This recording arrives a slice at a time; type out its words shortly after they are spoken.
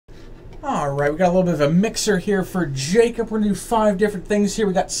Alright, we got a little bit of a mixer here for Jacob. We're going to do 5 different things here.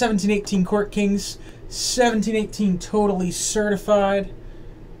 We got 1718 Court Kings, 1718 Totally Certified,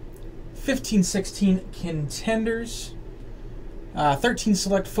 1516 Contenders, 13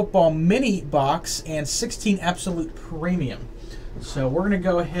 Select Football Mini Box, and 16 Absolute Premium. So we're going to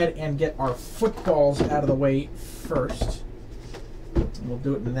go ahead and get our footballs out of the way first. And we'll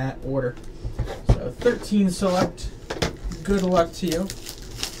do it in that order. So 13 Select, good luck to you.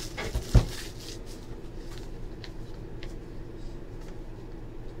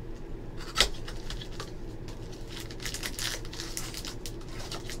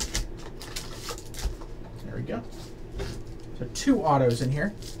 There we go. So 2 autos in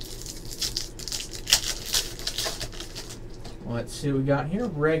here. Let's see what we got here.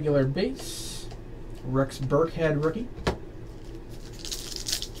 Regular base. Rex Burkhead rookie.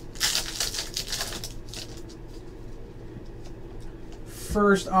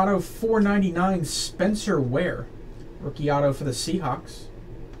 First auto, 499 Spencer Ware. Rookie auto for the Seahawks.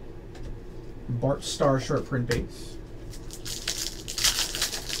 Bart Starr short print base.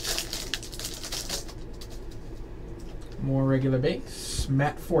 More regular base.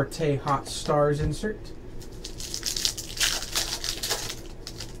 Matt Forte Hot Stars insert.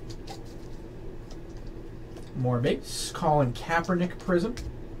 More base. Colin Kaepernick Prism.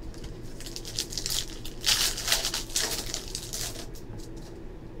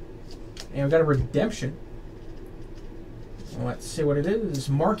 And we've got a redemption. Let's see what it is.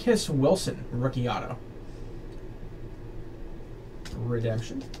 Marcus Wilson, rookie auto.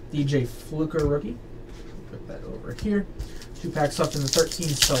 Redemption. DJ Fluker rookie. Put that over here. 2 packs left in the 13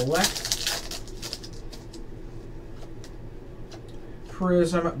 Select.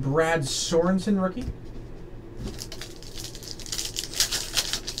 Prism Brad Sorensen rookie.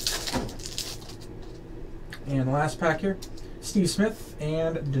 And the last pack here, Steve Smith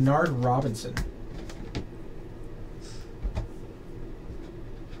and Denard Robinson.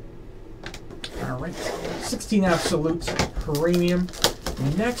 All right, 16 Absolute Premium.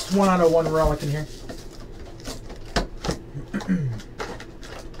 Next 1/1 relic in here.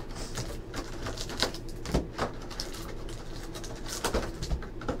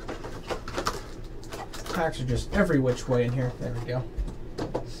 Packs are just every which way in here. There we go.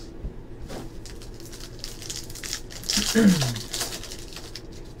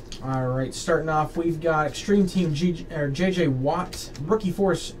 Alright, starting off, we've got Extreme Team JJ Watt, Rookie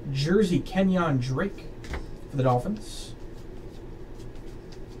Force Jersey Kenyon Drake for the Dolphins.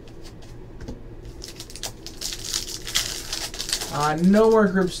 No more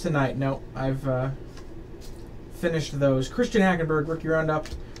groups tonight. No, I've finished those. Christian Hackenberg, Rookie Roundup,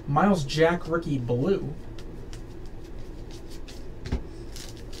 Miles Jack, Rookie Blue.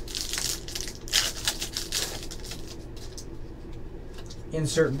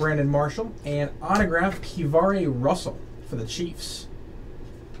 Insert Brandon Marshall, and autograph Kivari Russell for the Chiefs.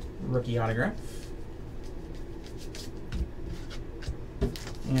 Rookie autograph.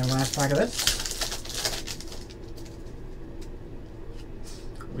 And last pack of this.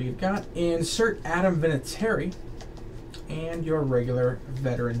 We've got insert Adam Vinatieri and your regular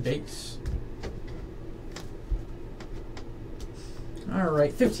veteran base.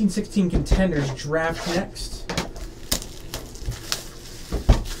 Alright, 1516 Contenders draft next.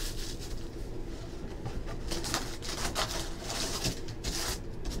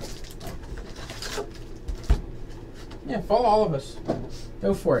 Yeah, follow all of us.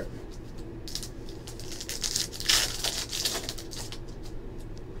 Go for it.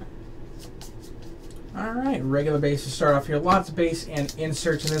 Alright, regular base to start off here. Lots of base and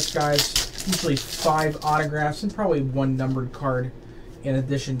inserts in this, guys. Usually 5 autographs and probably 1 numbered card in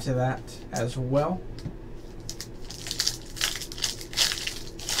addition to that as well.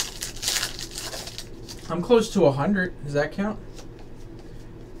 I'm close to 100. Does that count?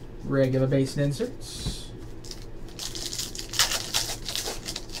 Regular base and inserts.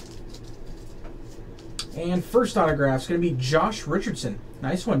 And first autograph is going to be Josh Richardson.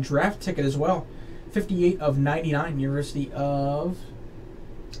 Nice one. Draft ticket as well. 58 of 99. University of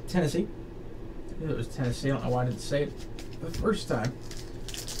Tennessee. I knew it was Tennessee. I don't know why I didn't say it the first time.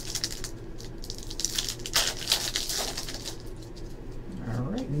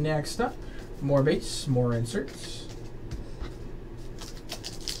 Alright, next up. More base, more inserts.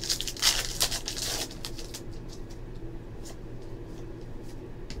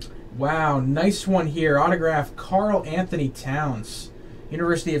 Wow, nice one here. Autograph Carl Anthony Towns,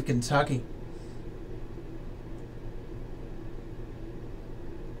 University of Kentucky.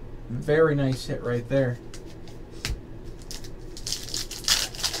 Very nice hit right there.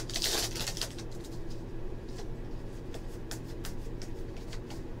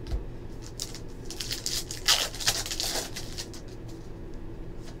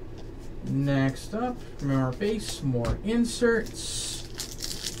 Next up, more base, more inserts.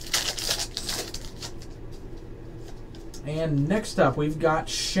 And next up, we've got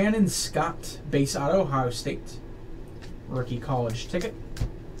Shannon Scott, base auto, Ohio State. Rookie college ticket.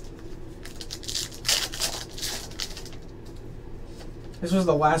 This was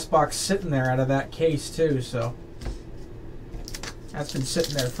the last box sitting there out of that case, too, so that's been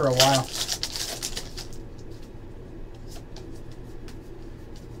sitting there for a while.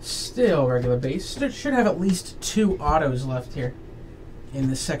 Still regular base. Should have at least 2 autos left here in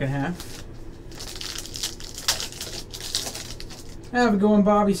the second half. Have a good one,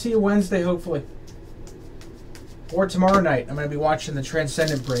 Bobby. See you Wednesday, hopefully. Or tomorrow night. I'm going to be watching the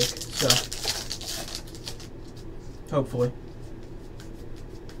Transcendent break, so hopefully.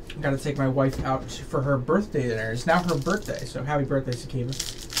 I've got to take my wife out for her birthday dinner. It's now her birthday, so happy birthday,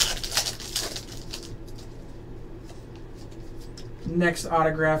 Sakiva. Next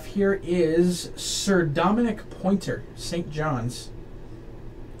autograph here is Sir Dominic Pointer, St. John's.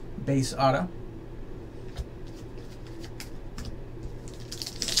 Base auto.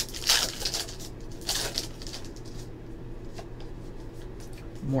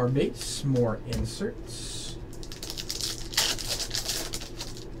 More base, more inserts.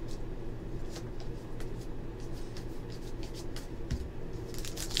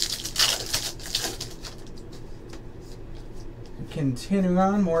 Continuing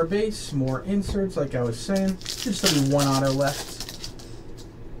on, more base, more inserts, like I was saying. Should still be 1 auto left.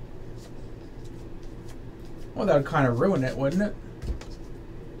 Well, that would kind of ruin it, wouldn't it?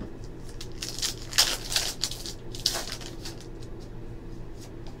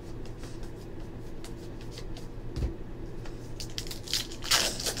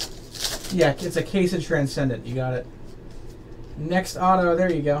 Yeah, it's a case of Transcendent. You got it. Next auto,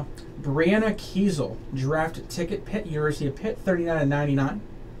 there you go. Brianna Kiesel, draft ticket, Pitt, University of Pitt, 39/99.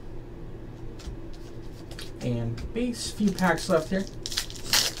 And base, few packs left here.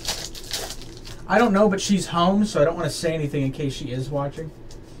 I don't know, but she's home, so I don't want to say anything in case she is watching.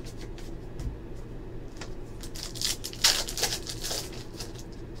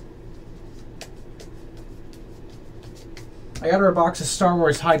 I got her a box of Star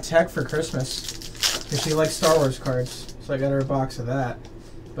Wars High Tech for Christmas because she likes Star Wars cards, so I got her a box of that.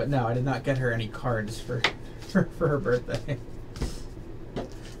 But no, I did not get her any cards for her birthday.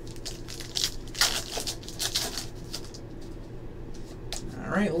 All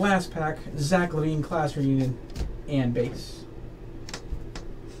right, last pack: Zach Levine class reunion and base.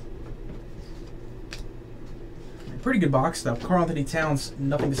 Pretty good box though. Karl Anthony Towns,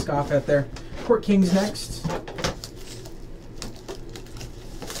 nothing to scoff at there. Court Kings next.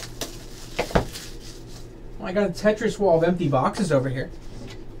 Well, I got a Tetris wall of empty boxes over here.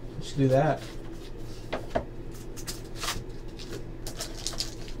 Let's do that.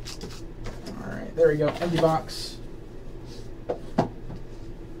 All right, there we go. Empty box.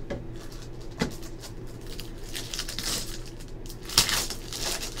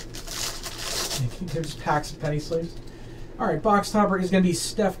 There's packs of penny sleeves. All right, box topper is going to be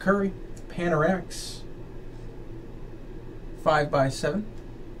Steph Curry, Panoramics, 5x7.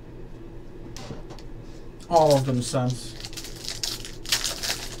 All of them Suns.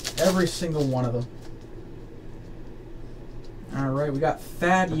 Every single one of them. All right, we got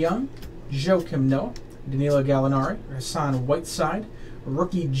Thad Young, Joakim Noah, Danilo Gallinari, Hassan Whiteside,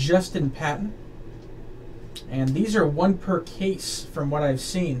 rookie Justin Patton. And these are 1 per case from what I've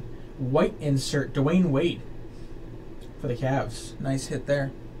seen. White insert, Dwayne Wade for the Cavs. Nice hit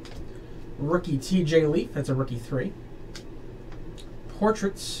there. Rookie TJ Leaf, that's a rookie 3.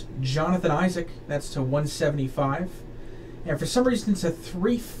 Portraits, Jonathan Isaac, that's to 175. And for some reason it's a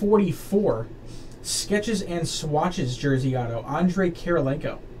 344. Sketches and Swatches jersey auto, Andrei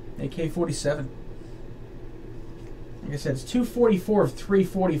Kirilenko, AK-47. Like I said, it's 244 of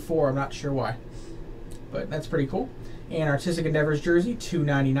 344. I'm not sure why, but that's pretty cool. And Artistic Endeavors jersey,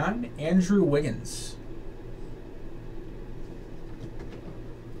 $2.99. Andrew Wiggins.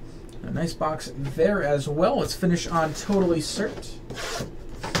 A nice box there as well. Let's finish on Totally Cert.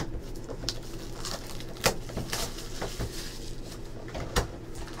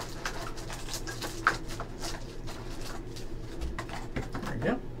 There we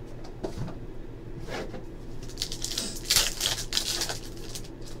go.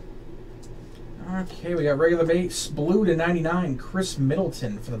 Okay, we got regular base, blue to 99, Chris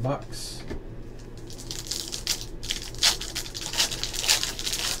Middleton for the Bucks.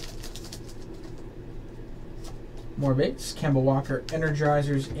 More base, Kemba Walker,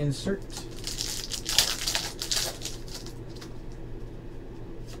 Energizers insert.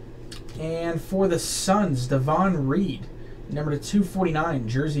 And for the Suns, Devon Reed, Number to 249,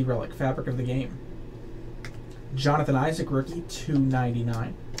 Jersey Relic, Fabric of the Game. Jonathan Isaac, rookie,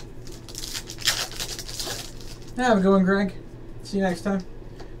 299. Have a good one, Greg. See you next time.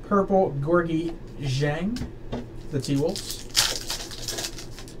 Purple, Gorgie Zhang, the T-Wolves.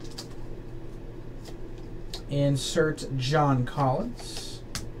 Insert John Collins.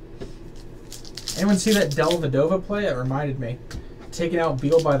 Anyone see that Del Vadova play? It reminded me. Taking out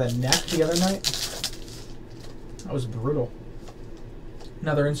Beal by the neck the other night. That was brutal.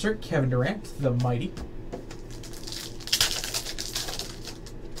 Another insert, Kevin Durant, the Mighty.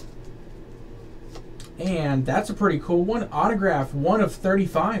 And that's a pretty cool one. Autograph, 1 of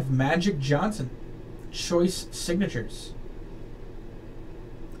 35, Magic Johnson. Choice Signatures.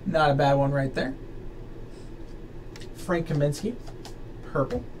 Not a bad one right there. Frank Kaminsky,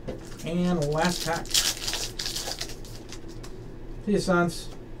 purple. And last pack. See you, Sons.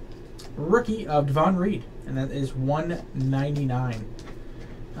 Rookie of Devon Reed, and that is $199.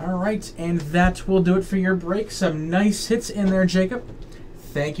 All right, and that will do it for your break. Some nice hits in there, Jacob.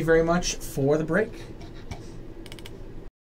 Thank you very much for the break.